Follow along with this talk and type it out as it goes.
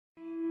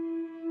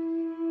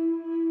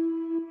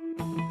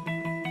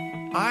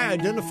I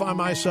identify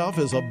myself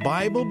as a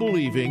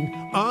Bible-believing,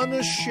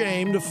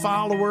 unashamed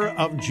follower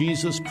of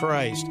Jesus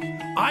Christ.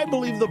 I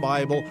believe the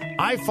Bible,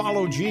 I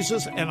follow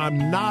Jesus, and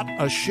I'm not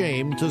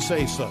ashamed to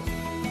say so.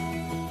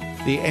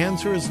 The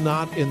answer is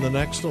not in the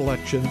next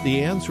election.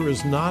 The answer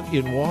is not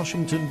in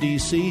Washington,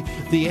 D.C.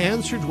 The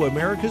answer to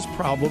America's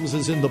problems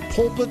is in the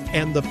pulpit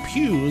and the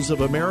pews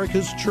of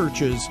America's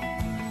churches.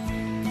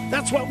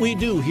 That's what we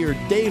do here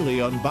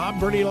daily on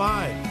Bob Burney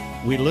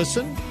Live. We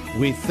listen,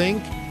 we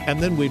think, and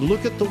then we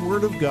look at the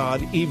Word of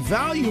God,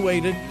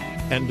 evaluate it,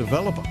 and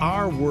develop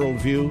our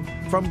worldview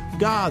from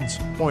God's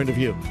point of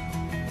view.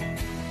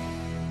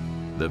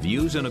 The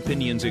views and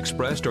opinions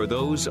expressed are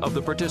those of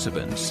the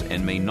participants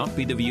and may not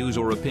be the views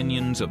or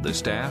opinions of the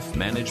staff,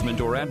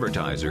 management, or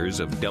advertisers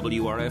of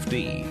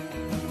WRFD.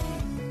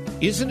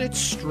 Isn't it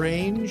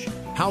strange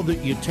how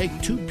that you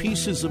take two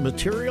pieces of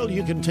material,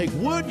 you can take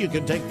wood, you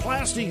can take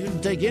plastic, you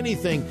can take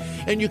anything,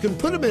 and you can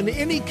put them in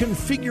any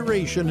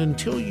configuration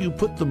until you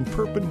put them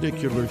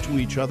perpendicular to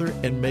each other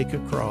and make a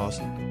cross.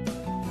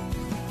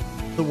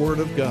 The Word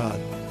of God.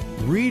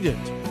 Read it.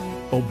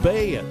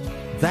 Obey it.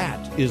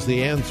 That is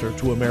the answer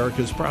to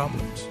America's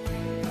problems.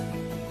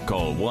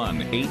 Call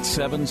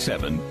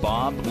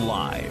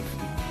 1-877-BOB-LIVE.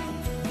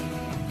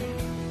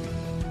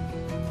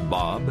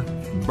 Bob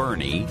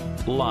Burney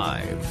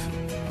Live.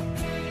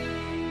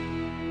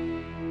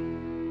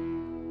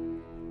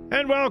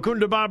 And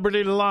welcome to Bob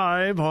Burney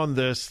Live on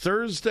this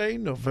Thursday,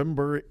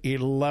 November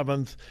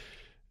 11th.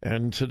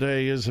 And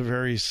today is a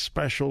very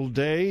special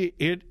day.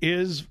 It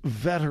is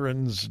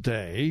Veterans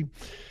Day.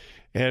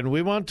 And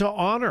we want to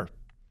honor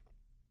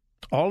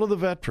all of the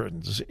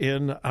veterans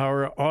in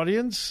our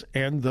audience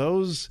and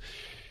those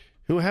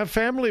who have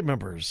family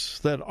members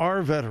that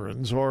are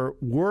veterans or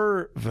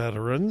were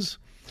veterans.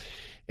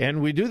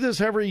 And we do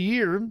this every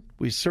year.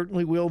 We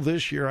certainly will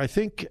this year. I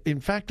think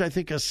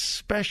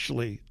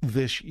especially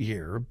this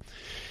year,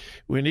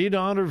 we need to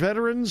honor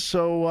veterans.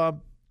 So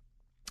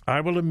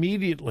I will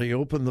immediately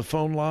open the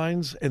phone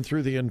lines, and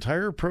through the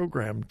entire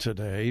program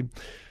today,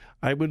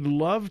 I would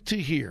love to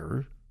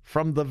hear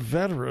from the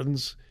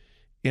veterans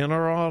in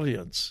our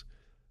audience.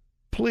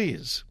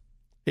 Please.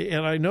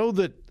 And I know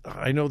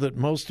that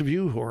most of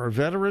you who are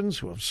veterans,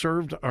 who have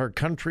served our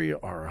country,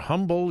 are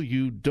humble.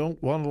 You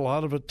don't want a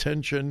lot of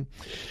attention.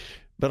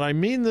 But I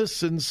mean this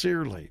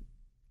sincerely.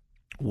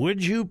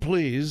 Would you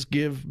please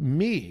give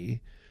me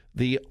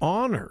the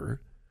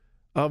honor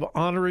of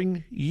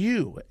honoring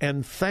you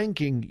and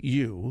thanking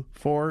you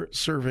for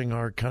serving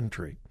our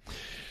country?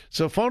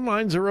 So phone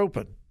lines are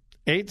open.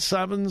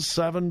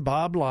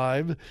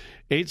 877-BOB-LIVE,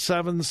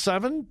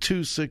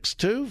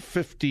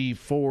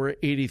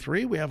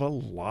 877-262-5483. We have a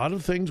lot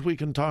of things we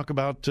can talk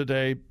about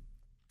today,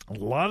 a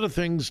lot of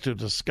things to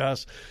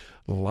discuss,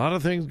 a lot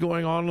of things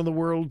going on in the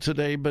world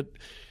today, but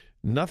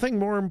nothing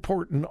more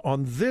important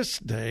on this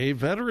day,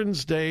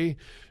 Veterans Day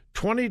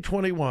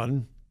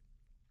 2021,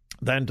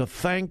 than to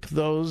thank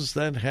those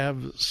that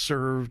have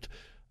served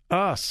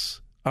us,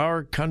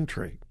 our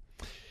country.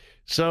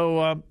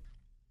 So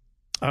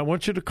I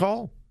want you to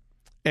call.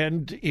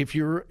 And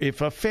if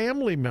a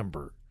family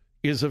member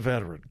is a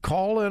veteran,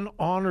 call and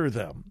honor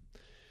them.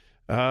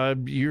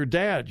 Your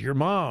dad, your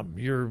mom,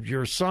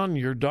 your son,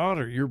 your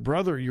daughter, your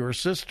brother, your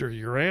sister,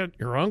 your aunt,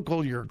 your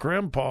uncle, your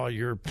grandpa,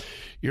 your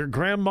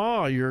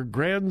grandma, your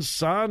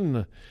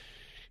grandson.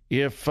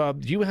 If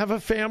you have a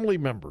family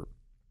member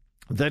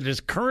that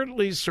is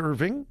currently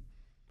serving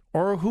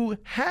or who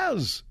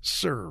has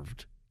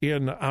served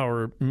in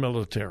our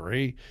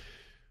military,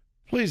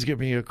 please give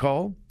me a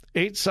call.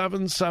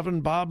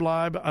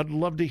 877-BOB-LIVE. I'd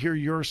love to hear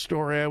your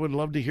story. I would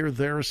love to hear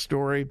their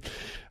story.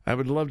 I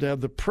would love to have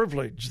the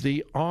privilege,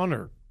 the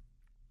honor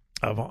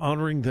of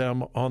honoring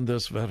them on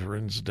this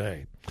Veterans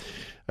Day.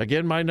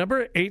 Again, my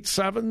number,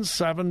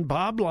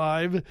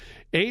 877-BOB-LIVE,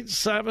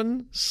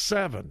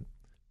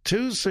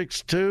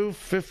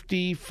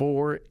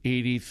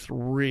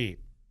 877-262-5483.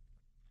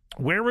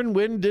 Where and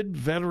when did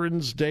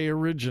Veterans Day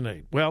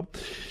originate? Well,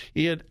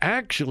 it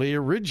actually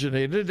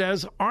originated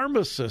as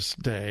Armistice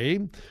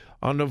Day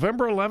on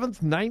November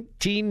 11th,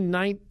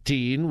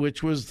 1919,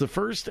 which was the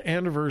first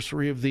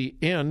anniversary of the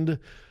end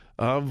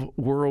of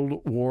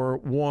World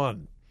War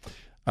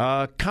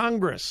I.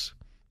 Congress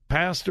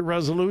passed a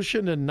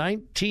resolution in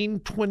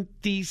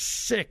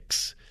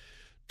 1926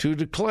 to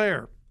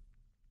declare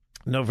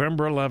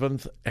November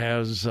 11th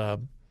as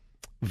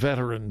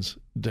Veterans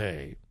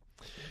Day.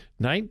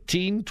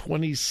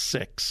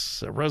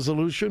 1926, a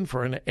resolution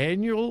for an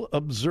annual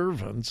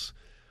observance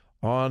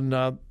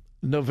on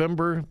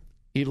November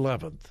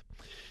 11th.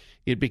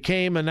 It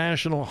became a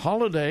national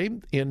holiday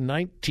in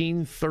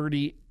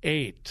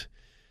 1938.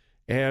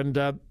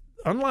 And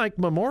unlike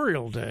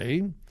Memorial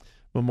Day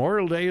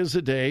is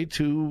a day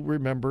to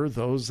remember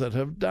those that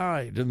have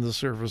died in the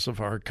service of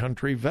our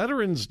country.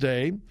 Veterans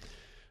Day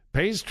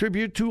pays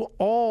tribute to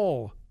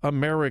all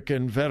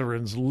American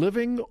veterans,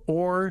 living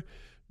or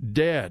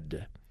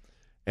dead,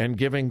 and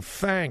giving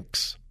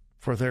thanks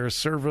for their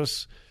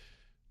service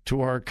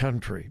to our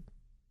country.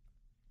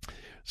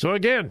 So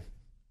again,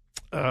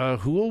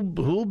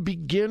 who'll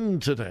begin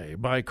today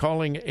by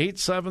calling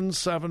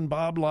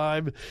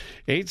 877-BOB-LIVE,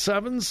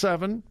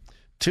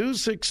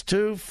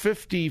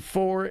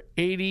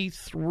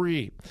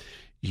 877-262-5483.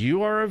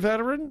 You are a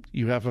veteran.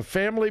 You have a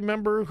family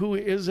member who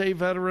is a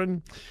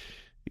veteran.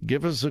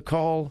 Give us a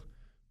call.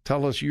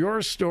 Tell us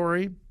your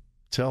story.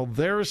 Tell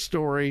their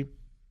story.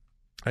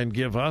 And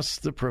give us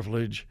the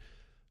privilege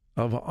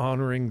of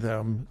honoring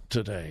them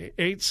today.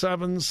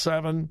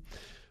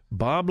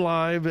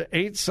 877-BOB-LIVE,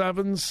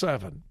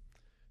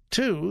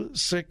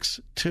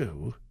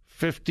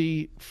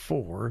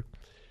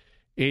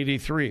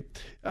 877-262-5483.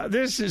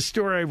 This is a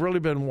story I've really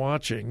been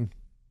watching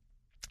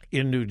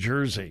in New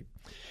Jersey.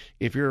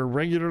 If you're a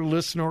regular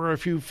listener or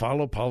if you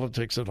follow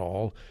politics at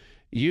all,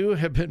 you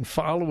have been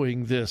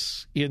following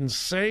this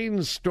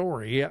insane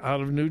story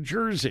out of New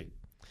Jersey.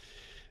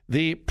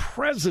 The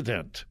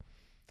president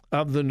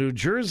of the New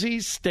Jersey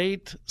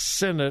State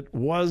Senate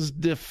was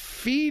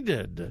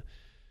defeated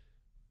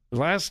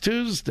last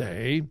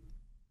Tuesday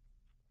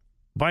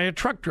by a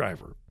truck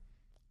driver.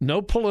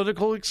 No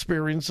political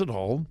experience at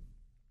all,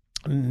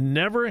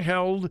 never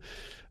held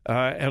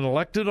an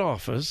elected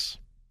office.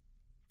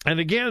 And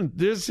again,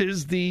 this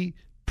is the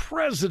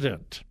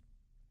president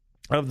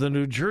of the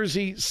New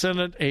Jersey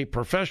Senate, a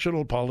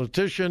professional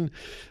politician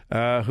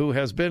who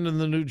has been in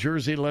the New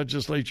Jersey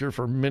legislature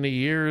for many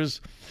years.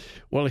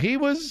 Well, he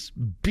was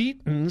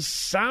beaten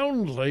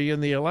soundly in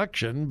the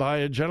election by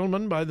a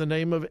gentleman by the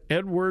name of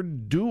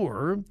Edward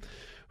Doer,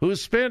 who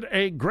spent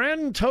a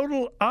grand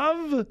total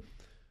of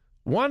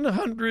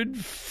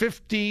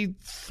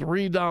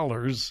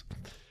 $153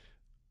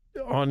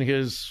 on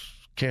his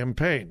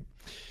campaign.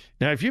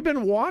 Now, if you've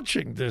been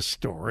watching this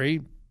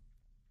story,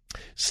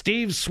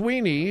 Steve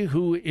Sweeney,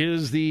 who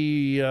is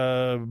the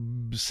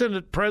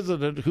Senate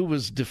president who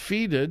was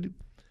defeated,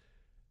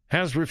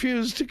 has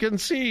refused to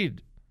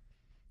concede.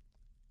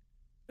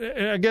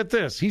 Get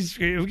this, he's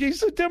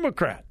a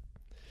Democrat.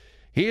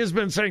 He has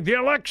been saying the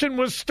election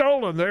was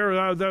stolen. There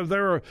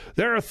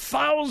are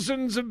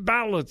thousands of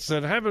ballots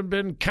that haven't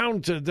been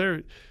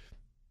counted.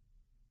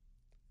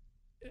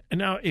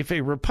 Now, if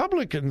a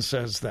Republican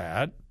says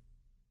that,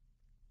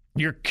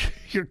 you're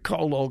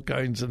called all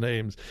kinds of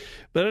names.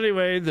 But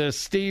anyway, the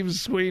Steve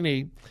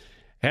Sweeney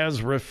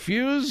has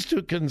refused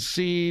to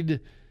concede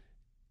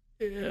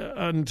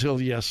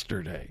until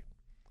yesterday.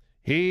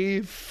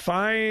 He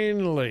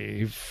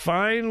finally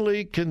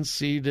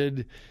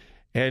conceded,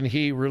 and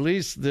he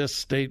released this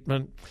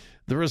statement.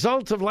 The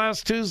results of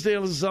last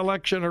Tuesday's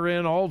election are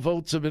in. All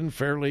votes have been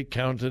fairly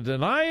counted.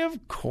 And I,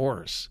 of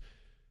course,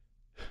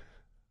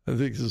 I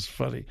think this is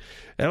funny,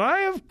 and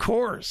I, of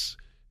course,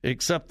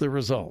 accept the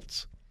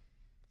results.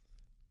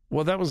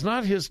 Well, that was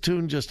not his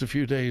tune just a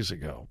few days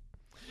ago.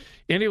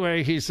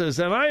 Anyway, he says,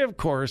 and I, of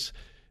course,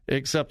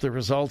 accept the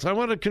results. I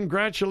want to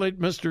congratulate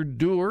Mr.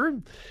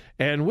 Doer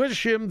and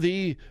wish him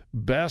the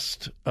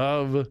best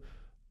of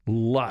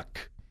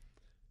luck.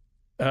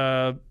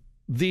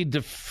 The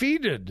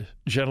defeated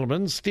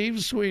gentleman,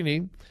 Steve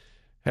Sweeney,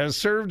 has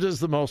served as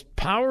the most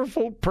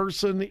powerful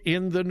person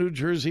in the New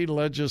Jersey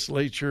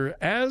legislature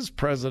as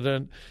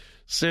president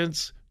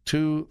since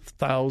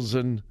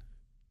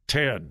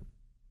 2010.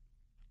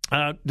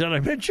 Did I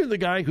mention the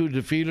guy who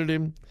defeated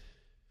him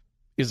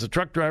is a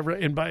truck driver?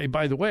 And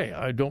by the way,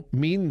 I don't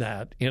mean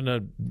that in a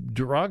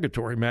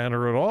derogatory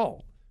manner at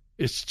all.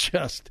 It's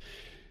just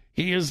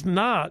he is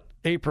not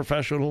a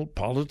professional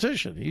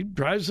politician. He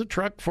drives a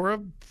truck for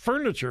a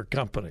furniture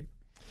company.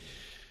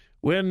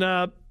 When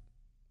the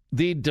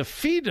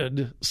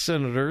defeated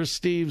Senator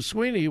Steve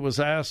Sweeney was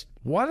asked,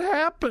 what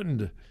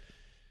happened?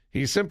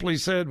 He simply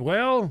said,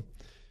 well,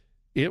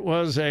 it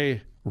was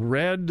a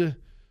red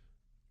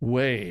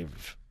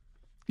wave.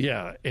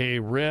 Yeah, a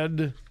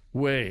red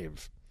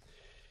wave.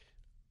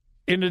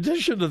 In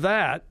addition to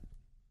that,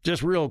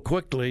 just real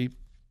quickly,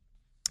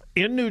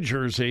 in New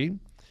Jersey,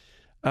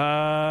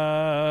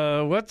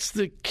 what's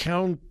the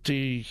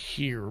county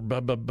here?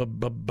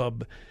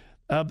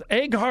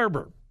 Egg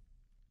Harbor.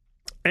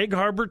 Egg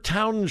Harbor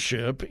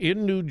Township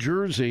in New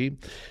Jersey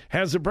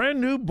has a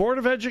brand new Board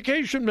of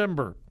Education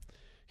member.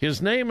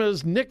 His name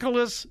is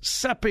Nicholas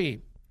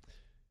Seppi.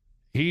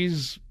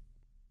 He's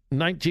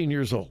 19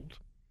 years old.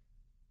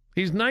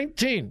 He's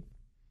 19.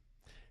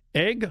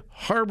 Egg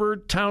Harbor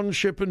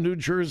Township in New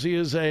Jersey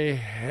is a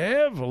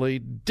heavily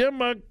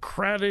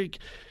Democratic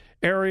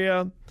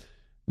area.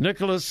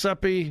 Nicholas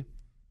Seppi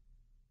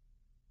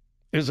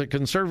is a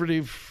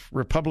conservative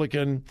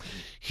Republican.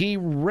 He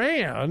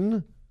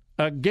ran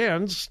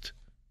against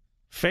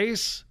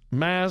face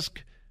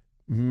mask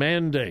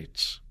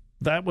mandates.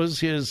 That was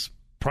his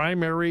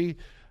primary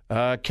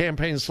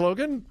campaign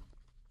slogan.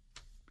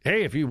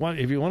 Hey, if you want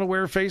to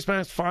wear a face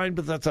mask, fine,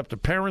 but that's up to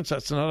parents.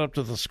 That's not up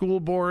to the school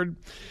board.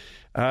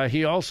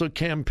 He also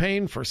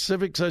campaigned for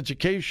civics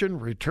education,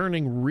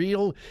 returning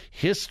real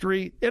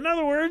history. In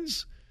other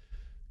words,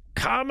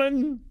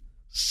 common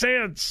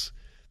sense.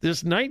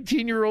 This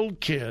 19-year-old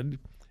kid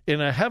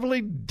in a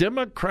heavily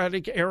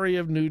Democratic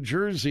area of New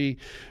Jersey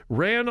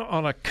ran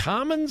on a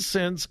common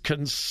sense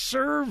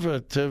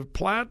conservative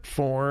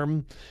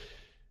platform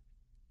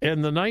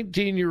And the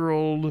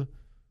 19-year-old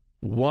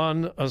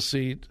won a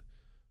seat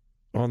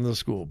on the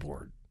school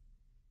board.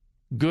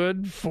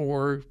 Good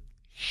for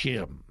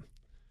him.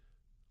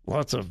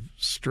 Lots of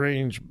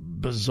strange,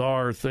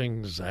 bizarre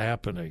things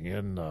happening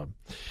in the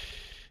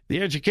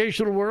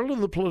educational world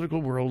and the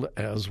political world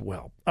as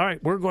well. All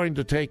right, we're going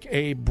to take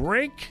a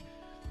break.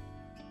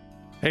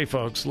 Hey,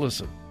 folks,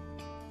 listen.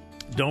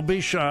 Don't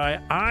be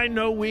shy. I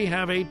know we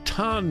have a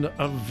ton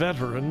of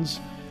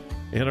veterans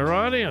in our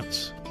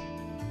audience.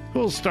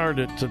 We'll start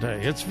it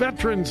today. It's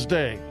Veterans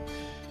Day.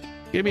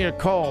 Give me a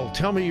call.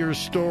 Tell me your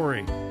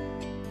story.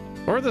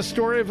 Or the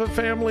story of a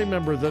family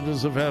member that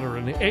is a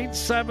veteran.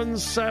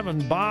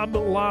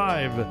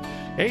 877-BOB-LIVE.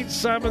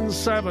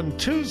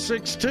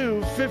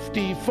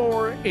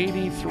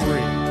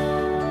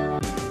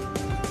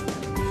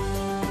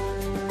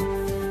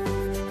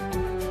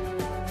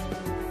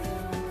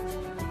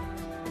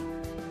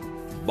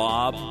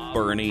 Bob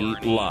Burney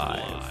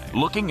Live.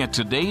 Looking at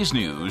today's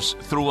news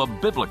through a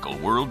biblical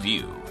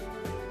worldview.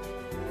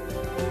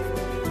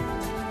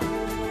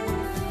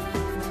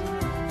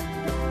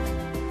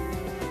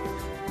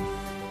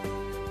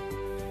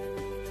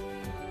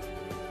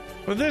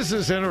 Well, this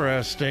is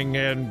interesting,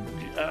 and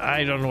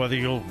I don't know whether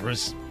you'll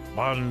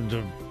respond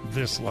to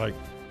this like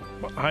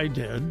I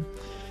did.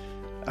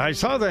 I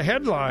saw the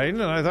headline,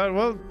 and I thought,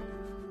 well,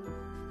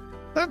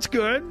 that's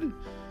good,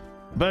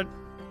 but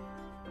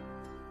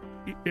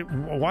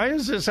why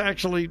is this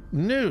actually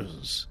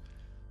news?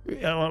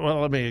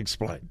 Well, let me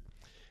explain.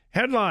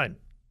 Headline: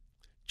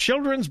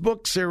 Children's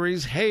book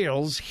series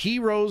hails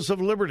heroes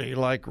of liberty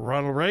like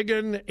Ronald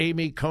Reagan,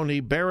 Amy Coney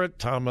Barrett,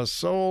 Thomas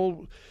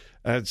Sowell,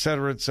 et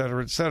cetera, et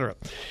cetera, et cetera.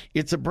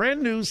 It's a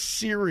brand new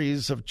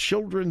series of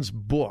children's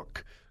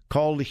book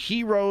called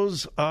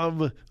Heroes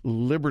of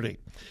Liberty.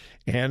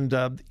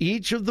 And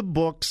each of the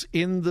books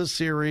in the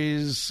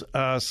series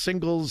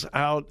singles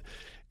out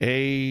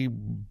a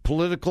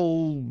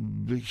political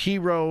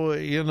hero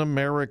in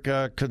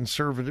America,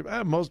 conservative, they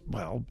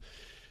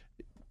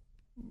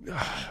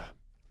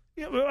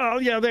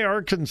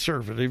are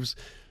conservatives.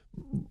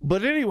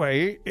 But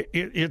anyway,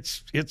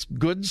 it's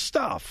good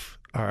stuff,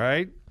 all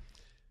right?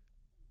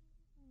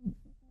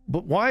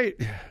 But why,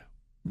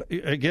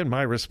 again,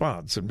 my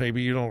response, and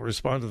maybe you don't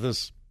respond to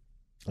this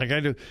like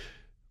I do,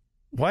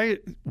 why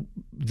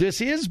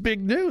this is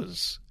big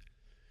news.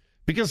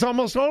 Because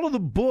almost all of the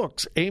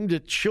books aimed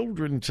at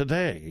children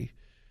today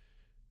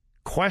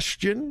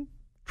question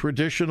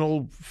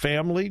traditional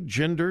family,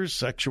 gender,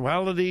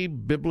 sexuality,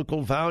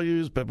 biblical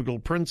values, biblical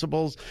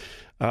principles.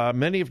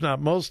 Many, if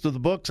not most, of the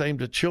books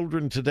aimed at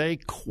children today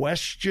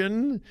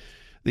question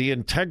the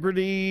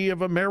integrity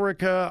of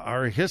America,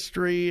 our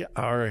history,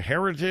 our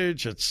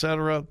heritage,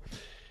 etc.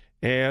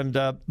 And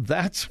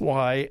that's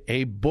why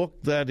a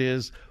book that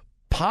is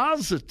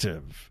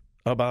positive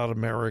about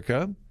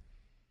America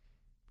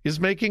is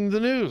making the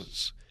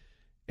news.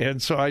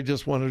 And so I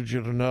just wanted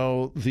you to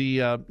know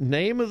the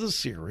name of the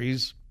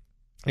series,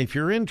 if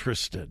you're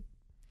interested.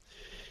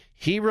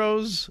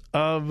 Heroes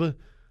of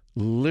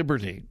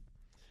Liberty.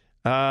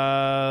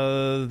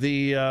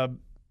 The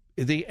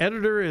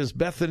editor is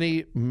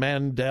Bethany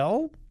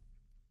Mandel.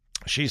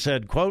 She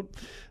said, quote,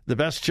 "The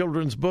best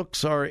children's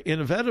books are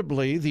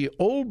inevitably the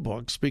old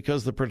books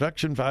because the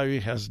production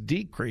value has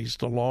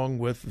decreased along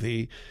with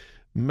the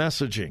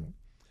messaging,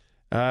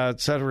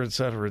 et cetera, et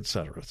cetera, et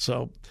cetera."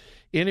 So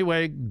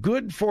anyway,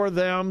 good for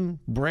them.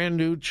 Brand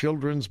new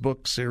children's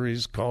book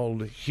series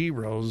called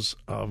Heroes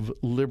of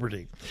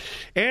Liberty.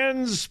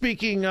 And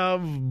speaking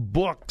of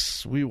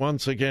books, we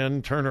once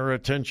again turn our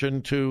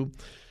attention to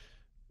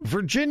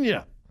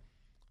Virginia.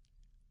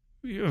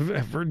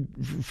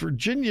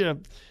 Virginia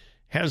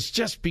has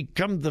just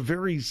become the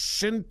very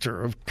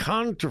center of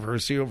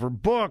controversy over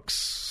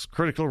books,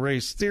 critical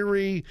race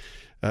theory,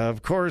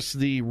 of course,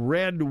 the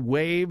red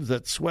wave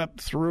that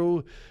swept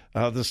through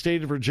the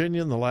state of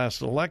Virginia in the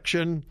last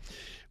election.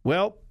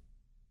 Well,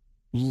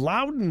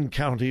 Loudoun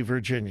County,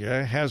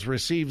 Virginia, has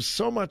received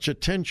so much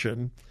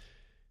attention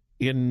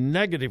in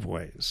negative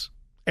ways,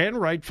 and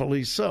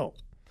rightfully so.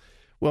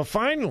 Well,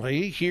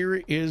 finally,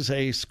 here is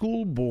a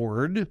school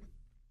board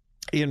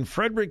in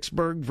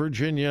Fredericksburg,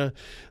 Virginia,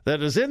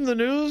 that is in the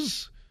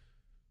news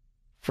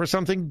for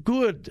something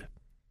good.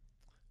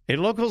 A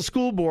local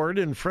school board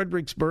in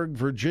Fredericksburg,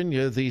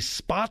 Virginia, the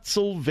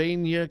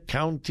Spotsylvania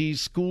County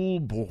School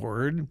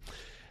Board,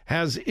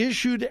 has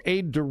issued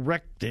a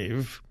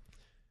directive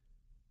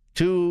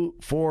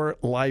for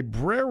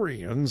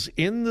librarians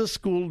in the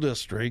school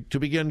district to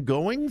begin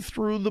going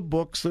through the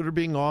books that are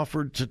being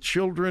offered to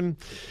children.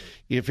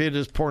 If it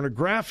is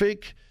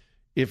pornographic,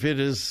 if it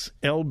is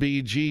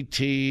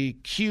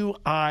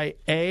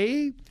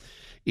LGBTQIA,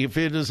 if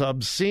it is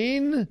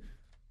obscene,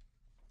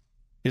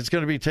 it's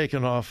going to be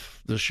taken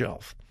off the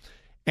shelf.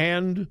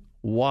 And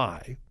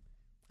why?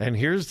 And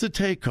here's the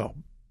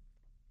take-home.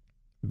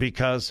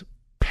 Because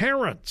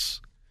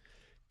parents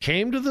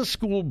came to the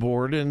school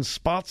board in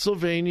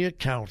Spotsylvania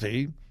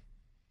County,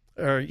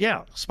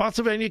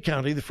 Spotsylvania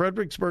County, the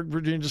Fredericksburg,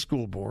 Virginia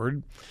School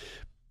Board.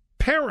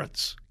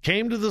 Parents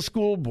came to the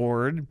school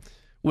board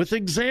with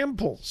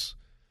examples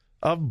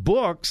of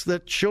books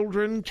that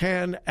children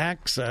can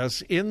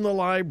access in the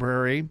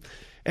library,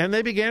 and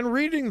they began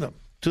reading them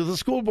to the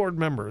school board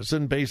members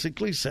and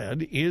basically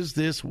said, is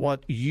this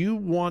what you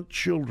want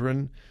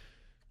children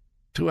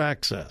to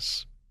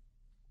access?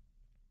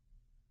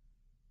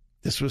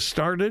 This was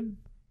started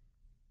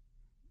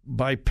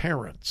by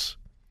parents.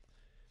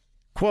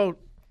 Quote,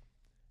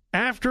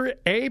 after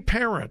a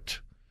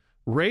parent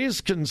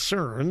raised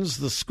concerns,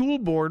 the school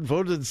board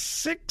voted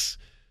 6-0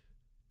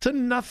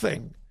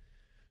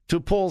 to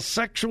pull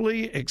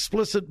sexually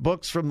explicit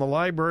books from the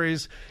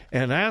libraries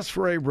and ask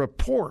for a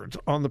report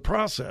on the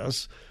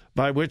process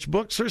by which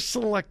books are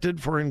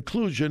selected for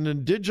inclusion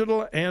in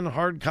digital and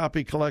hard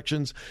copy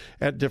collections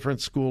at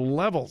different school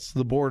levels.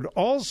 The board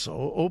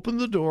also opened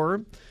the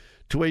door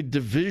to a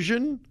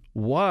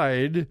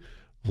division-wide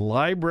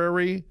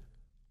library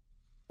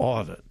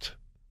audit.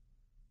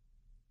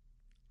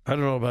 I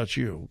don't know about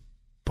you,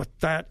 but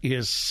that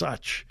is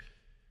such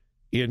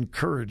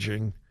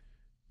encouraging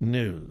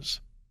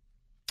news.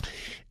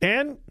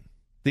 And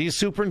the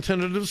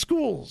superintendent of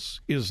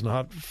schools is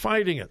not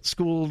fighting it.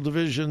 School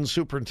Division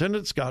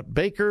Superintendent Scott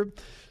Baker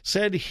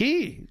said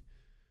he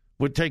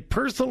would take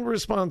personal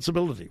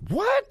responsibility.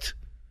 What?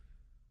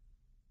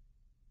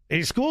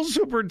 A school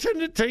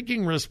superintendent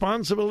taking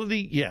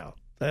responsibility? Yeah,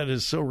 that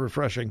is so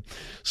refreshing.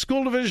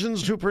 School Division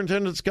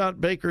Superintendent Scott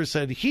Baker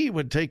said he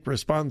would take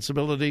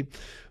responsibility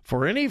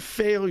for any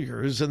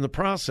failures in the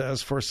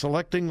process for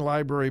selecting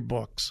library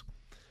books.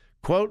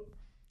 Quote,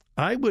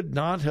 I would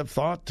not have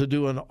thought to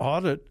do an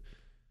audit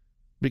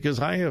because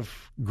I have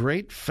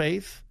great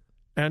faith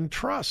and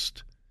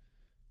trust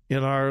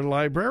in our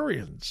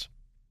librarians.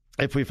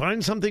 If we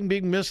find something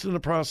being missed in the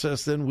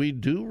process, then we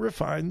do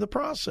refine the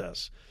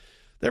process.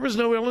 There was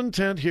no ill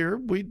intent here.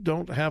 We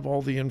don't have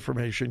all the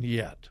information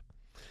yet.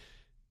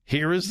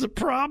 Here is the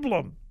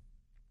problem.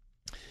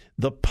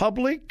 The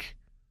public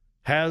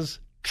has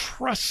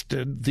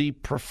trusted the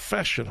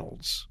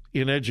professionals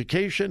in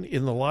education,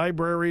 in the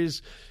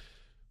libraries,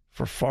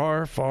 for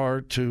far,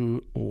 far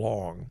too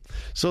long.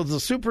 So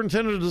the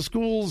superintendent of the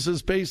schools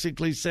is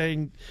basically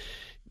saying,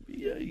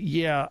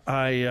 yeah,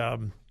 I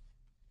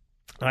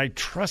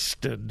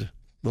trusted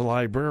the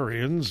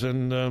librarians,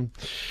 and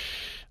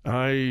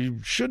I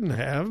shouldn't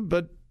have,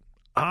 but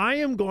I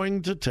am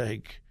going to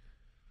take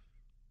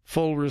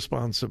full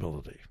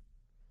responsibility.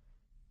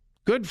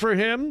 Good for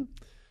him.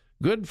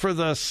 Good for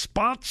the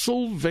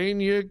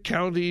Spotsylvania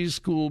County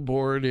School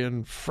Board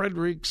in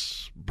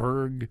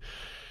Fredericksburg,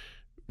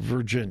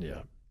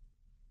 Virginia.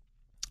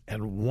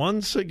 And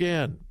once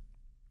again,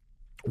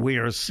 we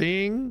are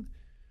seeing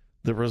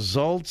the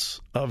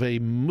results of a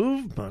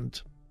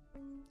movement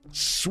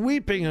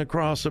sweeping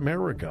across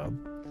America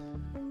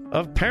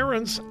of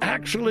parents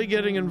actually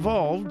getting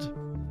involved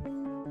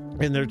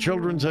in their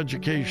children's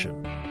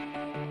education.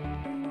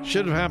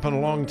 Should have happened a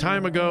long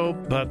time ago,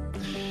 but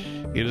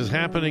it is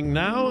happening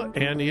now,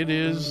 and it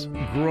is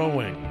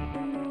growing.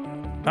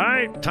 All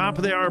right, top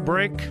of the hour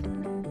break.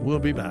 We'll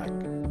be back.